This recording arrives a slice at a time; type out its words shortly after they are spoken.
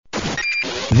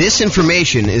This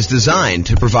information is designed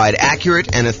to provide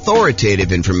accurate and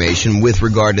authoritative information with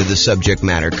regard to the subject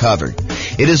matter covered.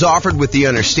 It is offered with the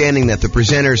understanding that the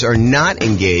presenters are not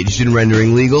engaged in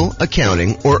rendering legal,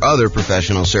 accounting, or other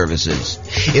professional services.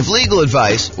 If legal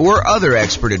advice or other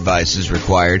expert advice is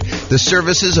required, the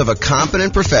services of a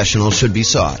competent professional should be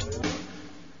sought.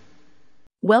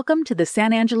 Welcome to the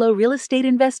San Angelo Real Estate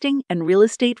Investing and Real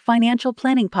Estate Financial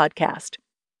Planning Podcast.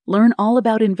 Learn all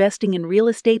about investing in real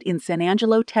estate in San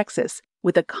Angelo, Texas,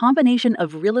 with a combination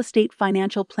of real estate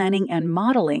financial planning and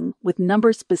modeling with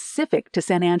numbers specific to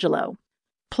San Angelo.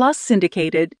 Plus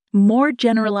syndicated, more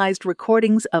generalized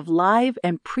recordings of live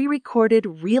and pre-recorded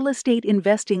real estate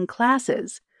investing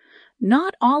classes,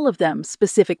 not all of them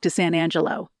specific to San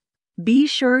Angelo. Be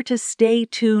sure to stay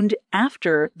tuned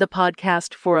after the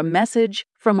podcast for a message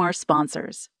from our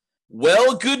sponsors.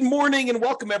 Well, good morning and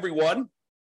welcome, everyone.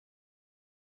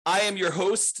 I am your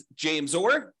host, James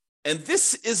Orr, and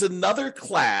this is another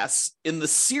class in the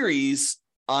series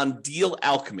on Deal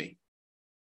Alchemy.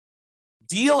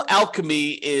 Deal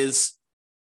Alchemy is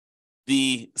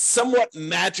the somewhat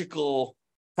magical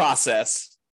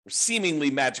process, or seemingly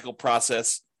magical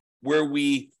process, where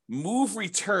we move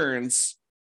returns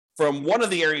from one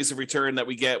of the areas of return that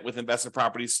we get with investment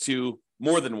properties to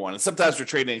more than one. And sometimes we're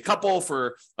trading a couple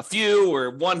for a few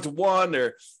or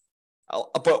one-to-one,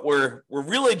 but we're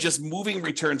really just moving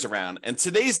returns around. And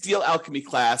today's Deal Alchemy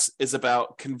class is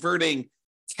about converting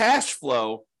cash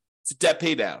flow to debt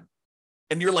paydown.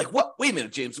 And you're like, what? Wait a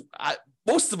minute, James.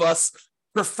 Most of us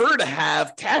prefer to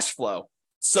have cash flow.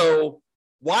 So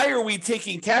why are we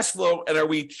taking cash flow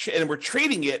and we're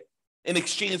trading it in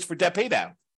exchange for debt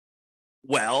paydown?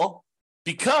 Well,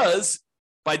 because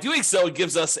by doing so, it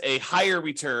gives us a higher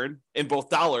return in both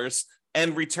dollars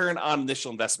and return on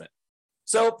initial investment.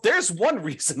 So there's one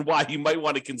reason why you might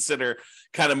want to consider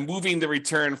kind of moving the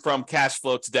return from cash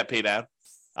flow to debt paydown.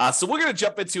 So we're going to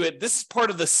jump into it. This is part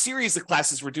of the series of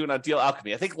classes we're doing on Deal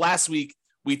Alchemy. I think last week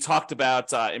we talked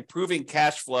about improving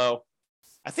cash flow.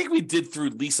 I think we did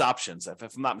through lease options, if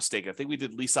I'm not mistaken. I think we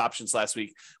did lease options last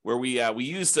week where we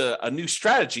used a new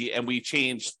strategy and we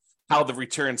changed how the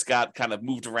returns got kind of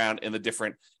moved around in the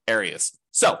different areas.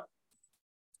 So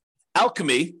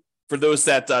alchemy, for those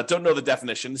that don't know the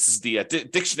definition, this is the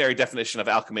dictionary definition of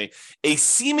alchemy, a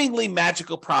seemingly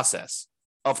magical process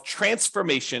of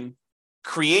transformation,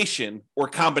 creation, or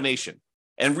combination.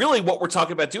 And really what we're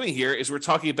talking about doing here is we're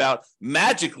talking about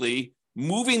magically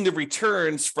moving the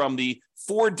returns from the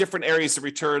 4 different areas of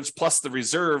returns plus the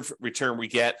reserve return we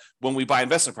get when we buy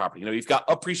investment property. You've got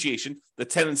appreciation, the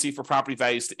tendency for property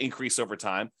values to increase over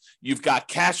time. You've got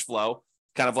cash flow,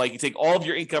 kind of like you take all of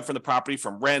your income from the property,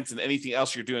 from rent and anything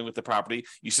else you're doing with the property.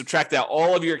 You subtract out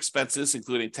all of your expenses,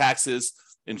 including taxes,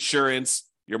 insurance,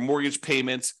 your mortgage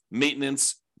payments,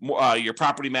 maintenance, your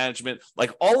property management,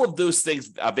 like all of those things,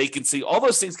 vacancy, all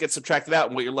those things get subtracted out.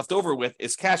 And what you're left over with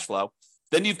is cash flow.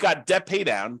 Then you've got debt pay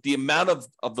down, the amount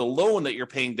of the loan that you're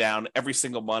paying down every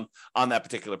single month on that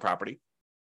particular property.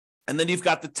 And then you've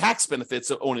got the tax benefits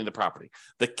of owning the property.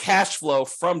 The cash flow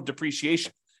from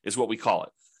depreciation is what we call it.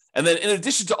 And then in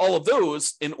addition to all of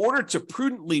those, in order to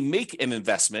prudently make an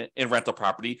investment in rental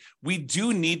property, we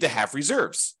do need to have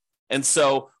reserves. And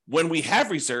so when we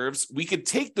have reserves, we could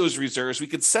take those reserves, we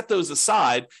could set those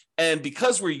aside. And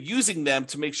because we're using them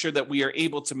to make sure that we are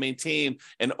able to maintain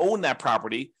and own that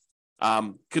property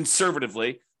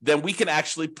conservatively, then we can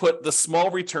actually put the small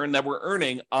return that we're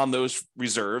earning on those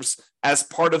reserves as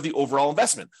part of the overall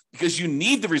investment. Because you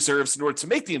need the reserves in order to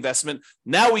make the investment,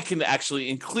 now we can actually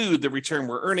include the return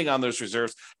we're earning on those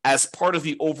reserves as part of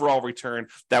the overall return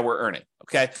that we're earning,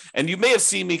 okay? And you may have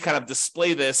seen me kind of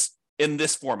display this in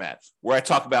this format, where I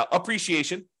talk about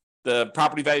appreciation, the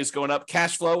property values going up,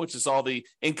 cash flow, which is all the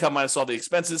income minus all the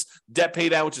expenses, debt pay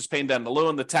down, which is paying down the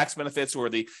loan, the tax benefits or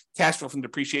the cash flow from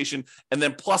depreciation, and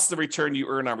then plus the return you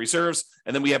earn on reserves.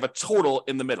 And then we have a total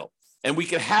in the middle. And we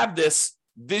can have this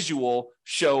visual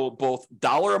show both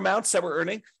dollar amounts that we're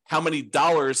earning, how many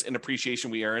dollars in appreciation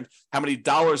we earned, how many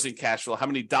dollars in cash flow, how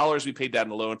many dollars we paid down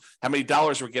the loan, how many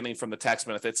dollars we're getting from the tax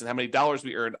benefits, and how many dollars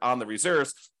we earned on the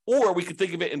reserves. Or we could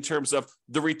think of it in terms of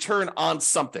the return on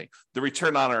something, the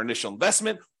return on our initial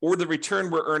investment, or the return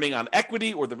we're earning on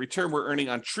equity, or the return we're earning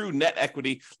on true net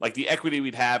equity, like the equity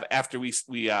we'd have after we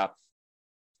sell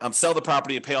the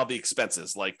property and pay all the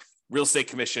expenses, like real estate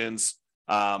commissions,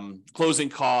 closing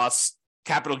costs,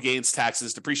 capital gains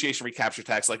taxes, depreciation recapture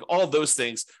tax, like all of those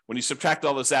things. When you subtract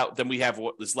all those out, then we have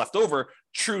what is left over,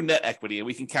 true net equity, and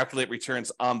we can calculate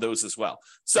returns on those as well.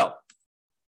 So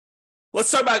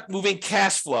let's talk about moving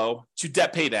cash flow to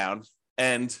debt pay down.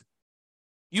 And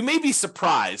you may be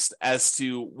surprised as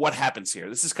to what happens here.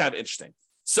 This is kind of interesting.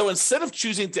 So instead of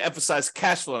choosing to emphasize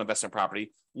cash flow on investment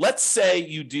property, let's say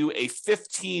you do a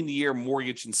 15-year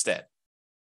mortgage instead.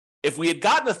 If we had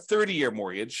gotten a 30-year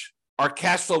mortgage, our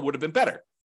cash flow would have been better.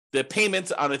 The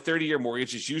payment on a 30-year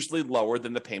mortgage is usually lower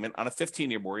than the payment on a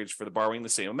 15-year mortgage for the borrowing the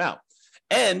same amount.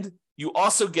 And you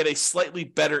also get a slightly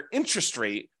better interest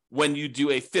rate when you do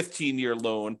a 15-year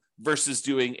loan versus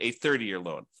doing a 30-year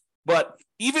loan. But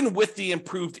even with the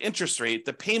improved interest rate,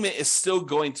 the payment is still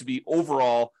going to be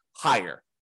overall higher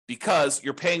because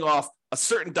you're paying off a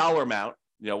certain dollar amount.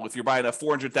 You know, if you're buying a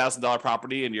 $400,000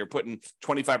 property and you're putting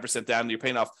 25% down, you're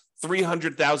paying off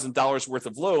 $300,000 worth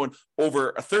of loan over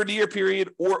a 30-year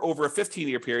period or over a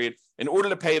 15-year period. In order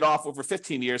to pay it off over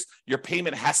 15 years, your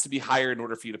payment has to be higher in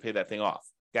order for you to pay that thing off.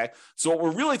 Okay. So what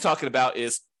we're really talking about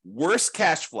is worse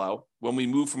cash flow when we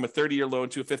move from a 30-year loan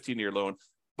to a 15-year loan,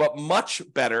 but much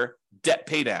better debt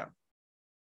pay down.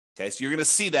 Okay, so you're going to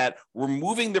see that we're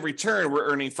moving the return we're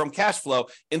earning from cash flow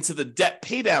into the debt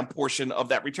pay down portion of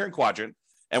that return quadrant.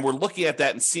 And we're looking at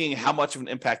that and seeing how much of an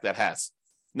impact that has.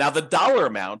 Now, the dollar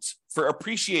amount for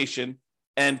appreciation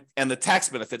and the tax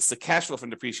benefits, the cash flow from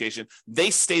depreciation, they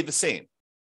stay the same.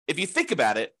 If you think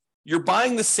about it, you're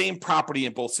buying the same property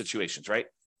in both situations, right?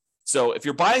 So if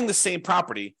you're buying the same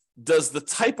property, does the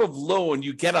type of loan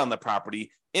you get on the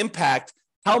property impact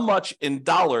how much in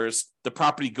dollars the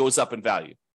property goes up in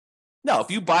value? No,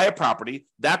 if you buy a property,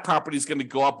 that property is going to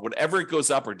go up whatever it goes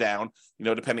up or down, you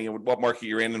know, depending on what market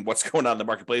you're in and what's going on in the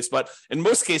marketplace. But in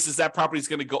most cases, that property is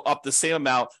going to go up the same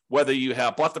amount, whether you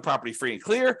have bought the property free and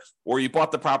clear, or you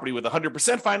bought the property with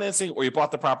 100% financing, or you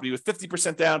bought the property with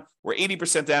 50% down or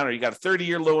 80% down, or you got a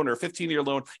 30-year loan or a 15-year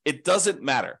loan. It doesn't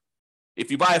matter.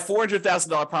 If you buy a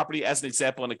 $400,000 property, as an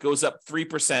example, and it goes up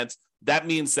 3%, that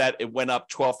means that it went up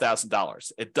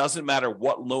 $12,000. It doesn't matter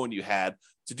what loan you had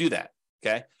to do that,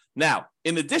 okay? Now,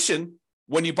 in addition,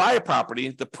 when you buy a property,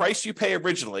 the price you pay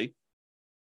originally,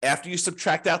 after you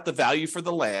subtract out the value for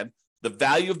the land, the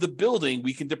value of the building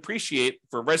we can depreciate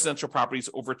for residential properties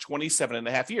over 27 and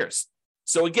a half years.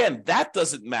 So again, that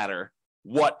doesn't matter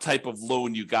what type of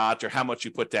loan you got or how much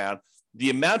you put down. The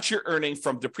amount you're earning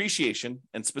from depreciation,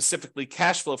 and specifically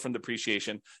cash flow from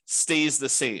depreciation, stays the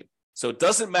same. So it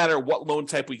doesn't matter what loan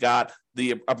type we got,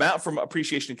 the amount from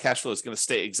appreciation and cash flow is going to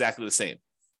stay exactly the same.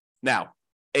 Now,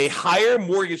 a higher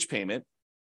mortgage payment,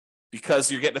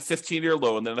 because you're getting a 15-year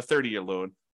loan than a 30-year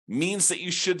loan, means that you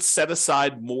should set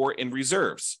aside more in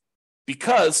reserves.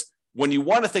 Because when you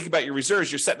want to think about your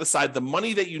reserves, you're setting aside the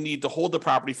money that you need to hold the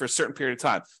property for a certain period of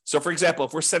time. So, for example,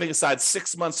 if we're setting aside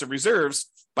 6 months of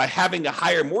reserves, by having a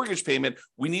higher mortgage payment,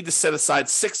 we need to set aside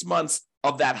 6 months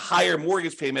of that higher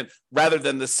mortgage payment rather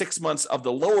than the 6 months of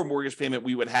the lower mortgage payment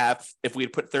we would have if we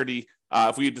had put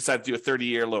if we decided to do a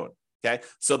 30-year loan. Okay,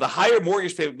 so the higher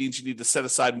mortgage payment means you need to set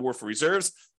aside more for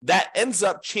reserves. That ends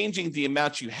up changing the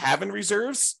amount you have in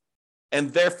reserves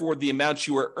and therefore the amount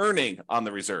you are earning on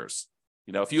the reserves.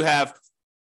 You know, if you have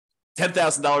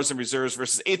 $10,000 in reserves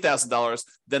versus $8,000,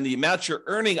 then the amount you're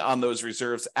earning on those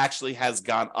reserves actually has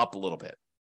gone up a little bit.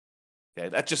 Okay,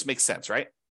 that just makes sense, right?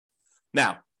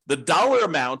 Now, the dollar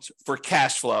amount for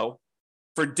cash flow,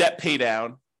 for debt pay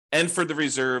down, and for the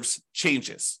reserves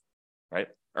changes, right?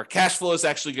 Our cash flow is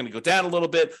actually going to go down a little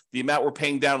bit. The amount we're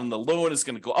paying down on the loan is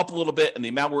going to go up a little bit, and the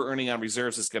amount we're earning on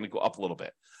reserves is going to go up a little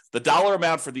bit. The dollar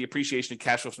amount for the appreciation and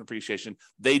cash flow from appreciation,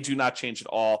 they do not change at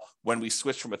all when we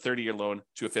switch from a 30-year loan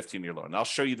to a 15-year loan. And I'll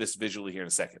show you this visually here in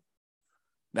a second.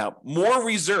 Now, more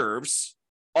reserves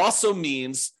also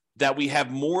means that we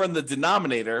have more in the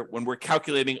denominator when we're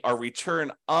calculating our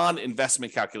return on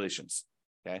investment calculations,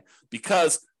 okay?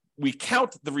 Because we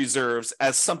count the reserves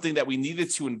as something that we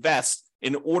needed to invest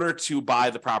in order to buy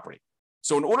the property.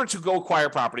 So in order to go acquire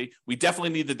property, we definitely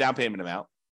need the down payment amount.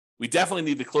 We definitely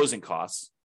need the closing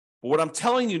costs. But what I'm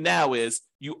telling you now is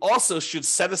you also should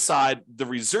set aside the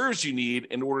reserves you need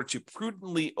in order to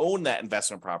prudently own that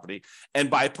investment property.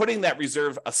 And by putting that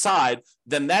reserve aside,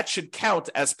 then that should count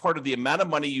as part of the amount of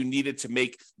money you needed to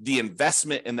make the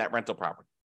investment in that rental property.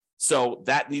 So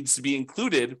that needs to be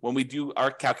included when we do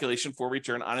our calculation for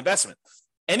return on investment.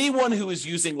 Anyone who is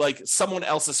using like someone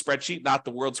else's spreadsheet, not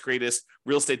the world's greatest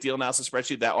real estate deal analysis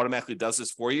spreadsheet that automatically does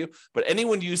this for you, but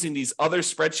anyone using these other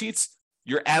spreadsheets,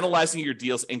 you're analyzing your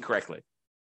deals incorrectly.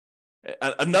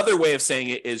 Another way of saying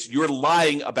it is you're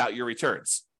lying about your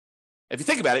returns. If you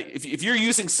think about it, if you're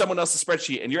using someone else's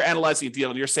spreadsheet and you're analyzing a deal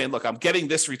and you're saying, look, I'm getting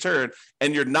this return,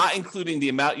 and you're not including the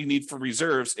amount you need for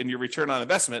reserves in your return on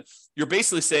investment, you're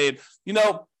basically saying, you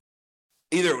know,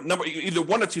 either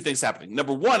one or two things happening.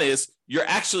 Number one is you're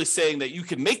actually saying that you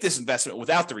can make this investment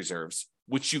without the reserves,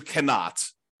 which you cannot.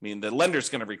 I mean, the lender's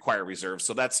going to require reserves.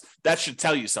 So that should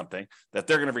tell you something, that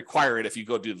they're going to require it if you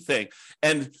go do the thing.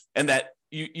 And that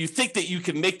you think that you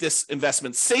can make this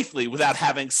investment safely without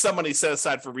having some money set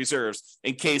aside for reserves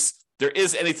in case there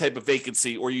is any type of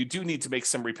vacancy, or you do need to make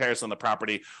some repairs on the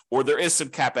property, or there is some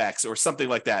CapEx or something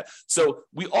like that. So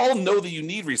we all know that you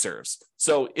need reserves.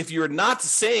 So if you're not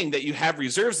saying that you have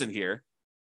reserves in here,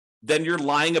 then you're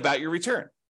lying about your return.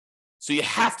 So you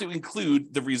have to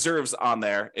include the reserves on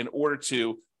there in order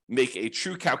to make a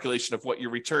true calculation of what your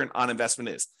return on investment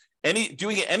is.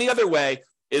 Doing it any other way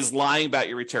is lying about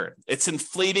your return. It's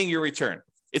inflating your return.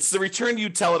 It's the return you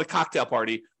tell at a cocktail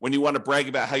party when you want to brag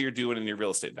about how you're doing in your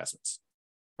real estate investments,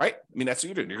 right? I mean, that's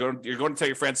what you're doing. You're going to tell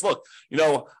your friends, look,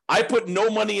 I put no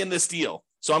money in this deal,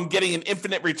 so I'm getting an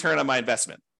infinite return on my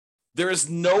investment. There is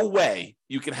no way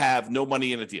you can have no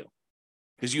money in a deal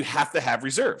because you have to have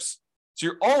reserves. So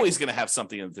you're always going to have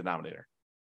something in the denominator.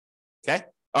 Okay?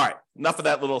 All right. Enough of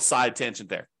that little side tangent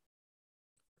there.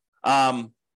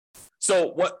 So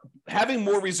what having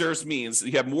more reserves means,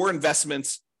 you have more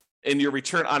investments in your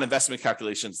return on investment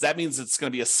calculations. That means it's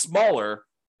going to be a smaller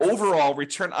overall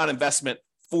return on investment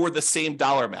for the same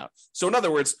dollar amount. So in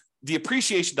other words, the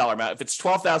appreciation dollar amount, if it's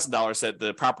 $12,000 that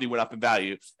the property went up in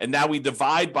value, and now we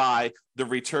divide by the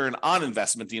return on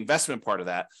investment, the investment part of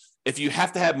that, if you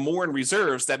have to have more in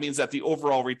reserves, that means that the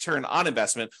overall return on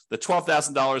investment, the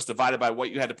 $12,000 divided by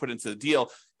what you had to put into the deal,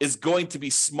 is going to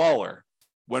be smaller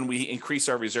when we increase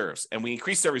our reserves. And we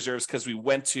increased our reserves because we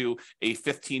went to a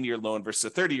 15-year loan versus a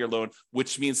 30-year loan,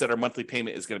 which means that our monthly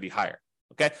payment is going to be higher.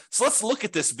 Okay, so let's look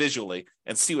at this visually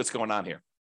and see what's going on here.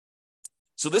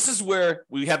 So this is where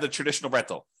we have the traditional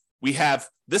rental. We have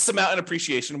this amount in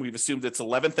appreciation. We've assumed it's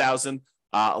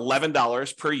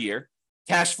 $11,011 per year.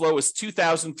 Cash flow is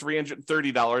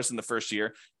 $2,330 in the first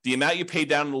year. The amount you pay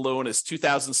down in the loan is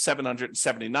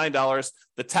 $2,779.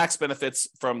 The tax benefits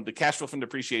from the cash flow from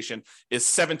depreciation is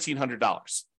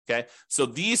 $1,700. Okay, so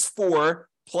these four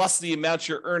plus the amount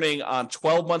you're earning on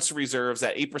 12 months of reserves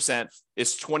at 8%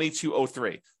 is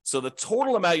 $2,203. So the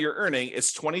total amount you're earning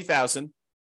is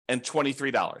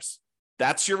 $20,023.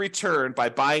 That's your return by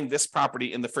buying this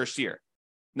property in the first year.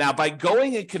 Now, by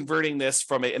going and converting this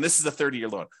and this is a 30-year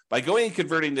loan, by going and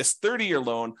converting this 30-year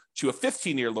loan to a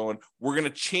 15-year loan, we're going to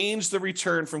change the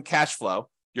return from cash flow.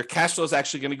 Your cash flow is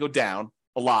actually going to go down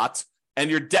a lot, and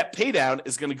your debt pay down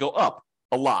is going to go up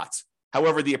a lot.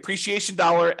 However, the appreciation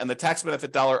dollar and the tax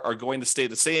benefit dollar are going to stay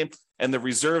the same, and the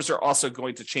reserves are also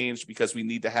going to change because we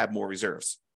need to have more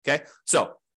reserves. Okay,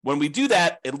 so when we do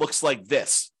that, it looks like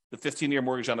this, the 15-year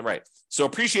mortgage on the right. So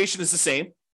appreciation is the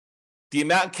same. The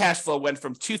amount in cash flow went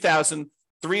from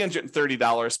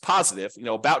 $2,330 positive,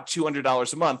 about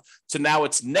 $200 a month, to now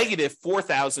it's negative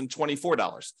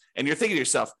 $4,024. And you're thinking to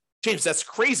yourself, James, that's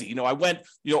crazy. I went,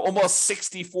 almost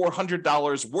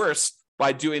 $6,400 worse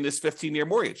by doing this 15-year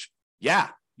mortgage. Yeah,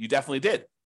 you definitely did.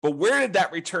 But where did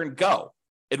that return go?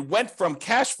 It went from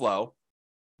cash flow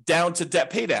down to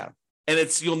debt pay down. And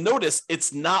you'll notice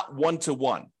it's not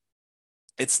one-to-one.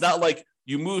 It's not like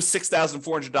you move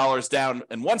 $6,400 down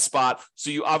in one spot,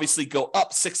 so you obviously go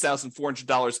up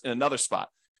 $6,400 in another spot.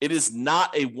 It is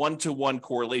not a one-to-one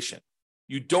correlation.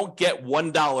 You don't get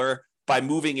 $1 by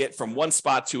moving it from one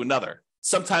spot to another.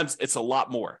 Sometimes it's a lot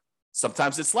more.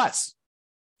 Sometimes it's less.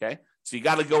 Okay, so you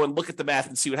got to go and look at the math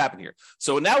and see what happened here.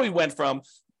 So now we went from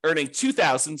earning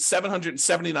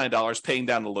 $2,779 paying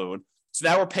down the loan, so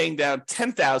now we're paying down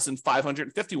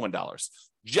 $10,551.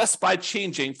 Just by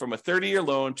changing from a 30-year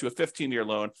loan to a 15-year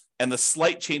loan and the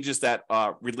slight changes that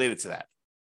are related to that.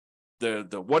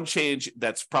 The one change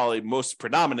that's probably most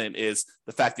predominant is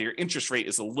the fact that your interest rate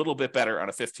is a little bit better on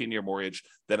a 15-year mortgage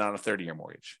than on a 30-year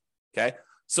mortgage. Okay,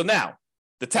 so now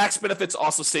the tax benefits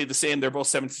also stayed the same. They're both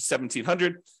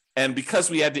 $1,700. And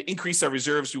because we had to increase our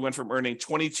reserves, we went from earning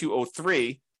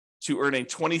 $2,203 to earning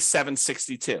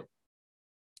 $2,762.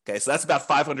 Okay, so that's about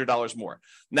 $500 more.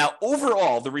 Now,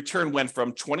 overall, the return went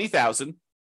from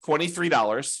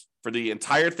 $20,023 for the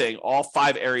entire thing, all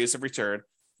 5 areas of return,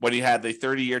 when you had the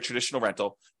 30-year traditional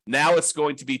rental. Now it's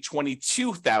going to be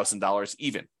 $22,000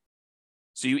 even.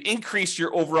 So you increase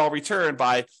your overall return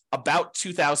by about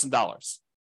 $2,000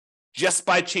 just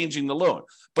by changing the loan.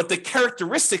 But the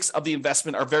characteristics of the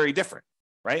investment are very different,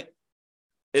 right?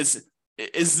 Is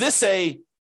this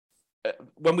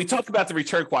when we talk about the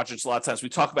return quadrants, a lot of times we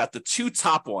talk about the 2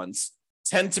 top ones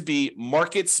tend to be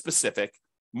market specific,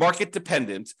 market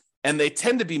dependent, and they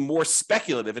tend to be more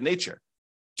speculative in nature.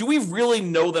 Do we really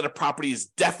know that a property is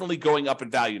definitely going up in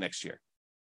value next year?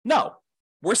 No.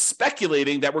 we're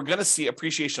speculating that we're going to see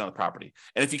appreciation on the property.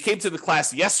 And if you came to the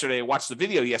class yesterday and watched the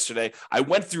video yesterday, I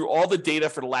went through all the data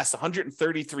for the last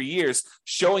 133 years,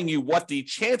 showing you what the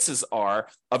chances are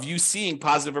of you seeing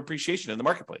positive appreciation in the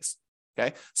marketplace.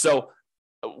 Okay, so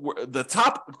the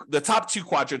top two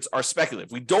quadrants are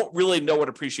speculative. We don't really know what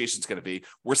appreciation is going to be.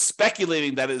 We're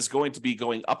speculating that it is going to be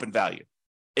going up in value.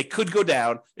 It could go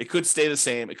down. It could stay the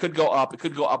same. It could go up. It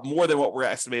could go up more than what we're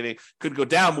estimating. It could go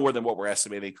down more than what we're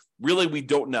estimating. Really, we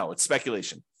don't know. It's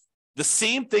speculation. The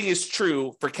same thing is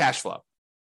true for cash flow.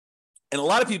 And a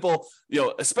lot of people,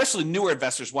 especially newer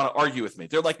investors, want to argue with me.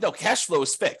 They're like, no, cash flow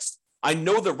is fixed. I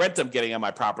know the rent I'm getting on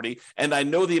my property, and I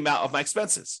know the amount of my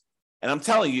expenses. And I'm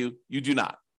telling you, you do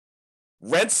not.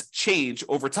 Rents change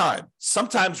over time.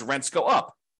 Sometimes rents go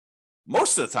up.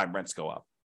 Most of the time, rents go up.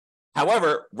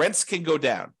 However, rents can go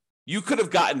down. You could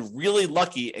have gotten really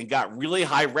lucky and got really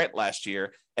high rent last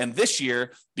year. And this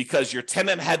year, because your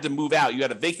tenant had to move out, you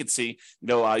had a vacancy,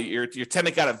 your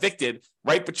tenant got evicted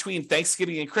right between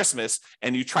Thanksgiving and Christmas,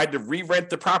 and you tried to re-rent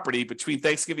the property between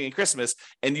Thanksgiving and Christmas,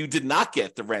 and you did not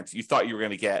get the rent you thought you were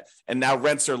going to get, and now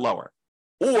rents are lower.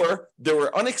 Or there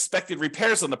were unexpected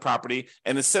repairs on the property,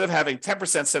 and instead of having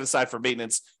 10% set aside for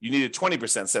maintenance, you needed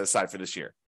 20% set aside for this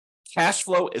year. Cash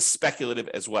flow is speculative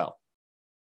as well.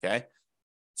 Okay,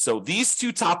 so these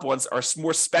two top ones are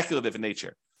more speculative in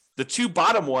nature. The two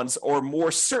bottom ones are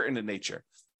more certain in nature.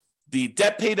 The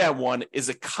debt paydown one is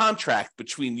a contract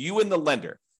between you and the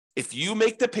lender. If you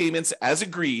make the payments as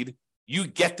agreed, you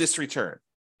get this return.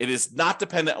 It is not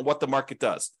dependent on what the market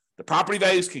does. The property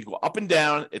values can go up and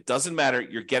down. It doesn't matter.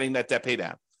 You're getting that debt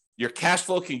paydown. Your cash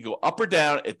flow can go up or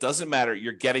down. It doesn't matter.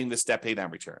 You're getting this debt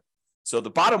paydown return. So the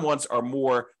bottom ones are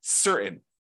more certain,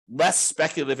 less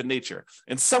speculative in nature.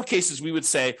 In some cases, we would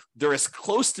say they're as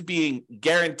close to being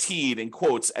guaranteed, in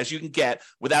quotes, as you can get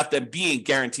without them being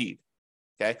guaranteed.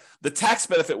 Okay. The tax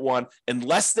benefit one,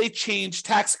 unless they change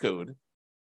tax code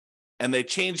and they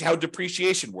change how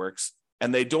depreciation works,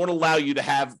 and they don't allow you to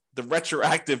have the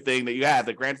retroactive thing that you had,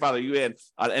 the grandfather you in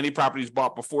on any properties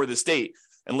bought before this date,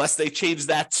 unless they change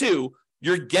that too,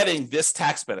 you're getting this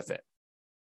tax benefit.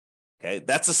 Okay.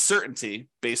 That's a certainty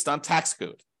based on tax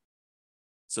code.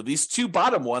 So these two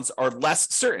bottom ones are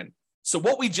less certain. So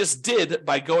what we just did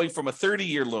by going from a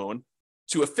 30-year loan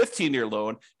to a 15-year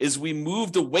loan is we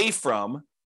moved away from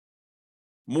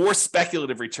more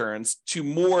speculative returns to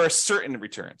more certain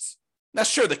returns. Now,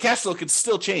 sure, the cash flow can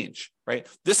still change, right?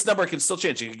 This number can still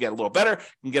change. It can get a little better, it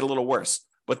can get a little worse.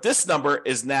 But this number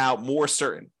is now more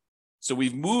certain. So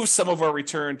we've moved some of our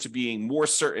return to being more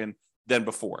certain than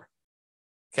before.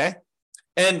 Okay?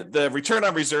 And the return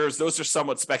on reserves, those are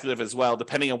somewhat speculative as well,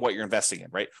 depending on what you're investing in,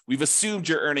 right? We've assumed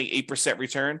you're earning 8%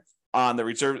 return on the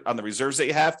reserves that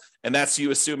you have, and that's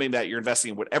you assuming that you're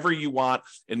investing in whatever you want.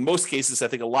 In most cases, I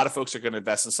think a lot of folks are going to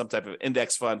invest in some type of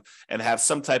index fund and have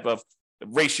some type of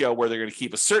ratio where they're going to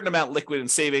keep a certain amount liquid in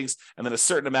savings and then a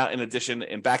certain amount in addition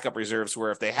in backup reserves,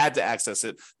 where if they had to access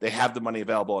it, they have the money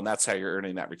available, and that's how you're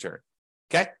earning that return.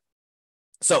 Okay?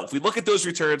 So if we look at those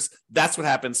returns, that's what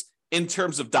happens in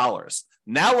terms of dollars.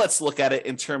 Now let's look at it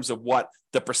in terms of what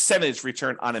the percentage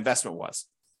return on investment was.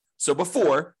 So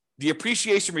before, the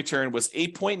appreciation return was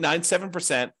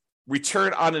 8.97%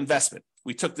 return on investment.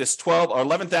 We took this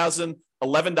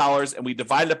 $11,011 and we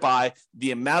divided it by the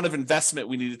amount of investment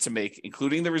we needed to make,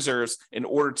 including the reserves, in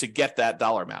order to get that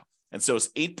dollar amount. And so it's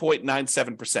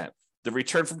 8.97%. The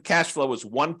return from cash flow was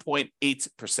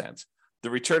 1.8%. The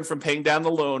return from paying down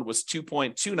the loan was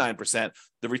 2.29%.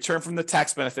 The return from the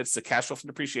tax benefits, the cash flow from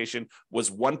depreciation, was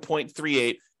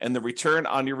 1.38%, and the return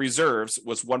on your reserves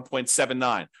was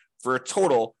 1.79%, for a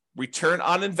total return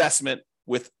on investment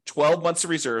with 12 months of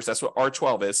reserves, that's what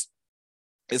R12 is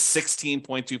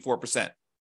 16.24%.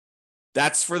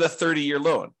 That's for the 30-year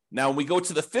loan. Now, when we go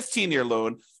to the 15-year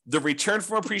loan, the return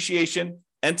from appreciation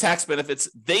and tax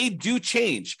benefits, they do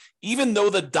change, even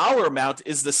though the dollar amount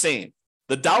is the same.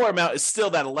 The dollar amount is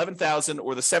still that $11,000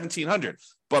 or the $1,700,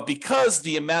 but because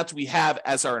the amount we have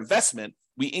as our investment,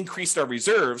 we increased our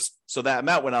reserves, so that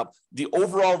amount went up. The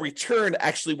overall return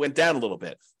actually went down a little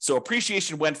bit. So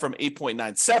appreciation went from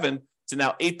 8.97 to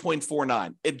now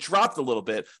 8.49. It dropped a little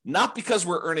bit, not because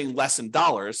we're earning less in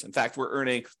dollars. In fact, we're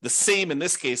earning the same in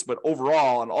this case, but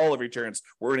overall on all of returns,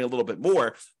 we're earning a little bit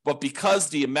more. But because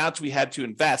the amount we had to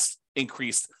invest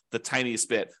increased the tiniest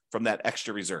bit from that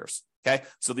extra reserves. Okay,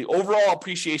 so the overall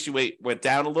appreciation rate went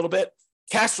down a little bit.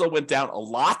 Cash flow went down a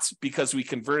lot because we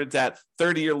converted that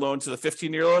 30-year loan to the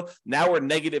 15-year loan. Now we're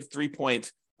negative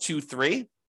 3.23.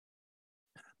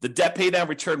 The debt paydown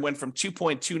return went from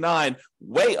 2.29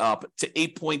 way up to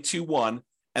 8.21,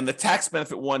 and the tax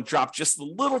benefit one dropped just the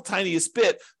little tiniest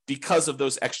bit because of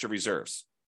those extra reserves.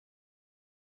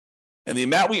 And the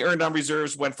amount we earned on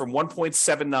reserves went from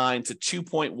 1.79 to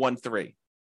 2.13.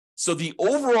 So the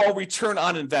overall return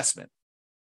on investment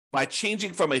by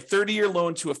changing from a 30-year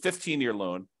loan to a 15-year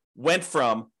loan went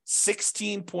from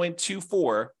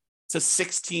 16.24 to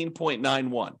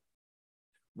 16.91.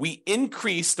 We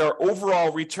increased our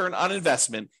overall return on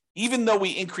investment, even though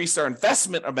we increased our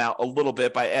investment amount a little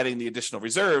bit by adding the additional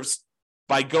reserves,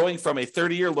 by going from a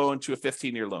 30-year loan to a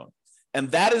 15-year loan.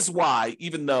 And that is why,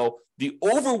 even though the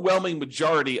overwhelming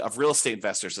majority of real estate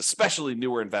investors, especially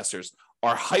newer investors,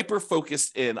 are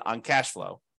hyper-focused in on cash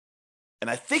flow, and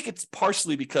I think it's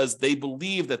partially because they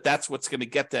believe that that's what's going to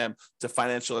get them to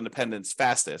financial independence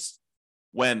fastest,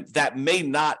 when that may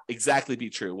not exactly be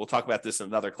true. We'll talk about this in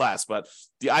another class, but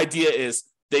the idea is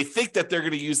they think that they're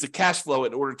going to use the cash flow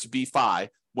in order to be FI,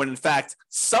 when in fact,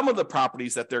 some of the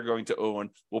properties that they're going to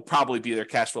own will probably be their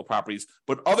cash flow properties,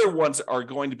 but other ones are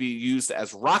going to be used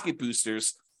as rocket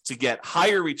boosters to get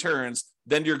higher returns.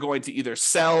 Then you're going to either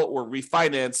sell or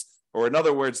refinance, or in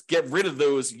other words, get rid of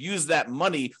those, use that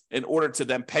money in order to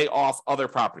then pay off other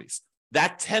properties.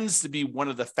 That tends to be one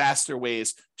of the faster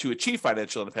ways to achieve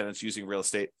financial independence using real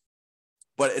estate.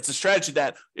 But it's a strategy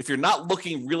that if you're not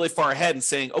looking really far ahead and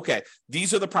saying, okay,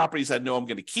 these are the properties I know I'm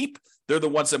going to keep, they're the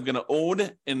ones I'm going to own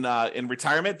in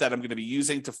retirement that I'm going to be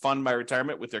using to fund my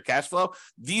retirement with their cash flow.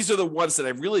 These are the ones that I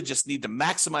really just need to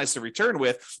maximize the return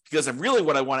with, because really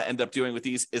what I want to end up doing with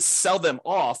these is sell them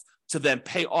off to then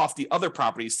pay off the other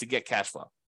properties to get cash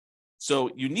flow. So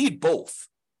you need both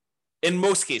in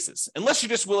most cases, unless you're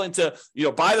just willing to,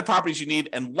 buy the properties you need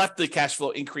and let the cash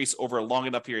flow increase over a long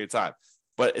enough period of time.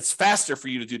 But it's faster for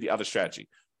you to do the other strategy,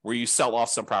 where you sell off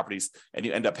some properties and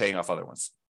you end up paying off other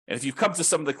ones. And if you've come to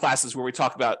some of the classes where we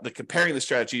talk about comparing the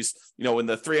strategies, in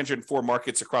the 304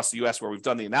 markets across the US where we've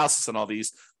done the analysis on all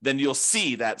these, then you'll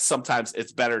see that sometimes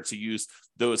it's better to use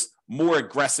those more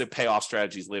aggressive payoff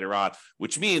strategies later on,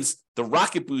 which means the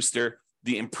rocket booster,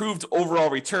 the improved overall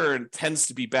return tends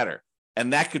to be better.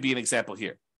 And that could be an example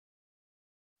here.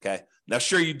 Okay. Now,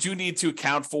 sure, you do need to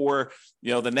account for,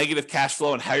 the negative cash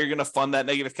flow and how you're going to fund that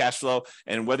negative cash flow,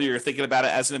 and whether you're thinking about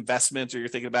it as an investment or you're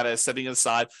thinking about it as setting it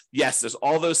aside. Yes, there's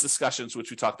all those discussions, which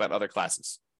we talk about in other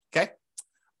classes. Okay.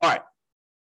 All right.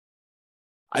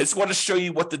 I just want to show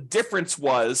you what the difference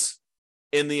was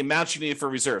in the amount you needed for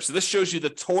reserves. So this shows you the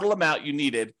total amount you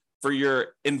needed for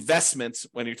your investments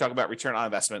when you're talking about return on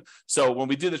investment. So when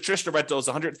we do the traditional rental, it's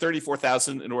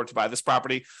 $134,000 in order to buy this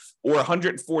property, or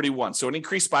 $141,000. So an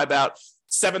increase by about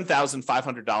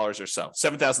 $7,500 or so.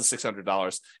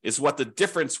 $7,600 is what the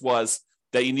difference was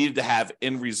that you needed to have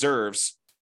in reserves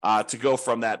to go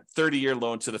from that 30-year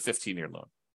loan to the 15-year loan.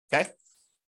 Okay.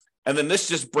 And then this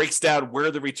just breaks down where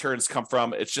the returns come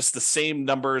from. It's just the same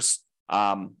numbers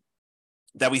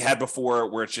that we had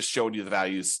before, where it's just showing you the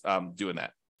values doing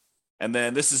that. And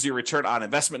then this is your return on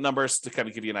investment numbers to kind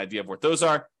of give you an idea of what those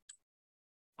are.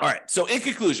 All right. So in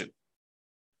conclusion,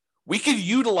 we can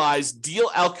utilize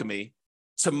deal alchemy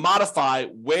to modify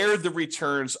where the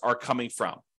returns are coming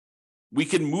from. We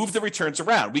can move the returns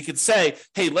around. We could say,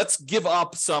 hey, let's give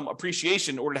up some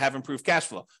appreciation in order to have improved cash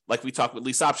flow, like we talked with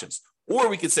lease options. Or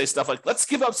we could say stuff like, let's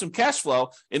give up some cash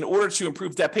flow in order to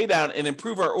improve debt pay down and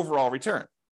improve our overall return.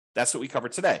 That's what we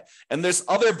covered today. And there's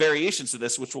other variations of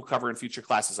this, which we'll cover in future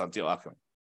classes on deal alchemy.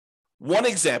 One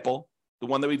example, the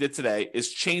one that we did today,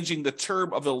 is changing the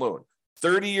term of the loan,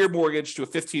 30-year mortgage to a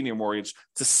 15-year mortgage,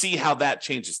 to see how that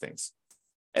changes things.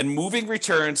 And moving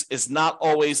returns is not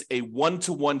always a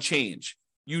one-to-one change.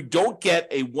 You don't get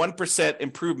a 1%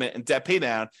 improvement in debt pay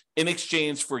down in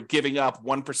exchange for giving up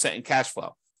 1% in cash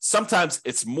flow. Sometimes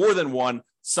it's more than one,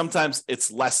 sometimes it's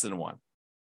less than one.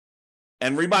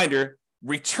 And reminder,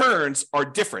 returns are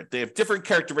different. They have different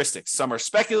characteristics. Some are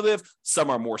speculative, some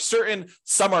are more certain,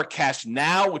 some are cash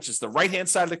now, which is the right-hand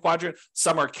side of the quadrant,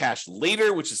 some are cash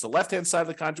later, which is the left-hand side of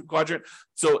the quadrant.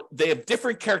 So they have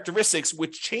different characteristics,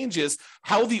 which changes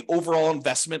how the overall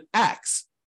investment acts.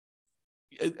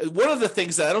 One of the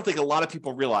things that I don't think a lot of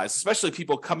people realize, especially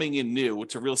people coming in new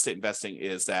to real estate investing,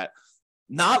 is that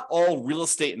not all real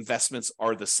estate investments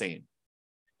are the same,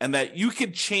 and that you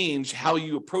can change how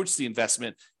you approach the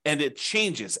investment, and it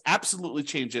changes, absolutely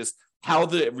changes how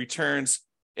the returns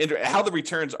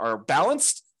are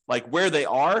balanced, like where they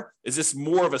are. Is this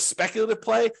more of a speculative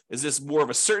play? Is this more of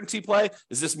a certainty play?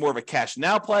 Is this more of a cash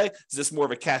now play? Is this more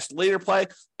of a cash later play?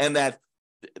 And that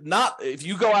not, if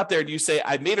you go out there and you say,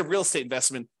 I made a real estate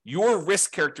investment, your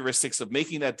risk characteristics of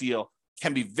making that deal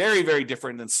can be very, very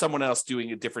different than someone else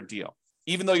doing a different deal,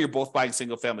 even though you're both buying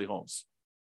single family homes.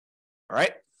 All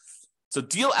right. So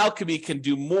deal alchemy can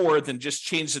do more than just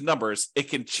change the numbers. It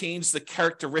can change the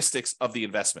characteristics of the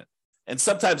investment. And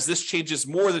sometimes this changes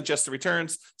more than just the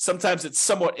returns. Sometimes it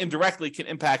somewhat indirectly can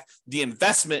impact the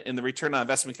investment in the return on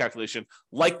investment calculation,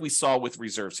 like we saw with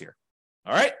reserves here.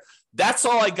 All right, that's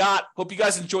all I got. Hope you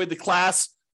guys enjoyed the class.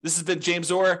 This has been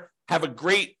James Orr. Have a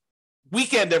great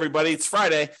weekend, everybody. It's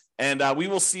Friday, and we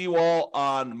will see you all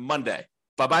on Monday.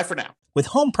 Bye-bye for now. With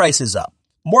home prices up,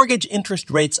 mortgage interest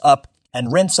rates up,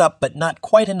 and rents up but not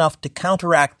quite enough to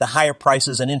counteract the higher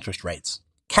prices and interest rates,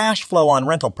 cash flow on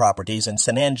rental properties in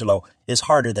San Angelo is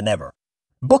harder than ever.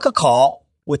 Book a call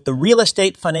with the Real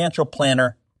Estate Financial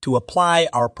Planner to apply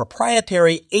our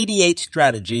proprietary 88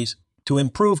 strategies to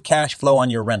improve cash flow on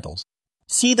your rentals.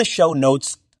 See the show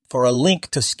notes for a link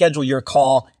to schedule your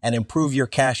call and improve your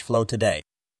cash flow today.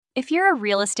 If you're a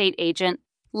real estate agent,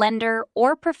 lender,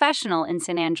 or professional in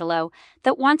San Angelo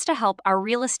that wants to help our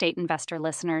real estate investor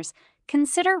listeners,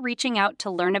 consider reaching out to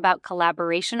learn about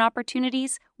collaboration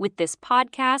opportunities with this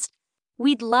podcast.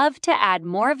 We'd love to add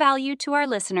more value to our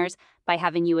listeners by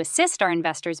having you assist our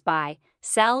investors buy,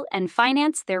 sell, and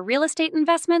finance their real estate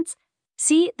investments.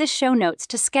 See the show notes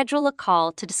to schedule a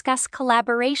call to discuss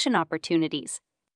collaboration opportunities.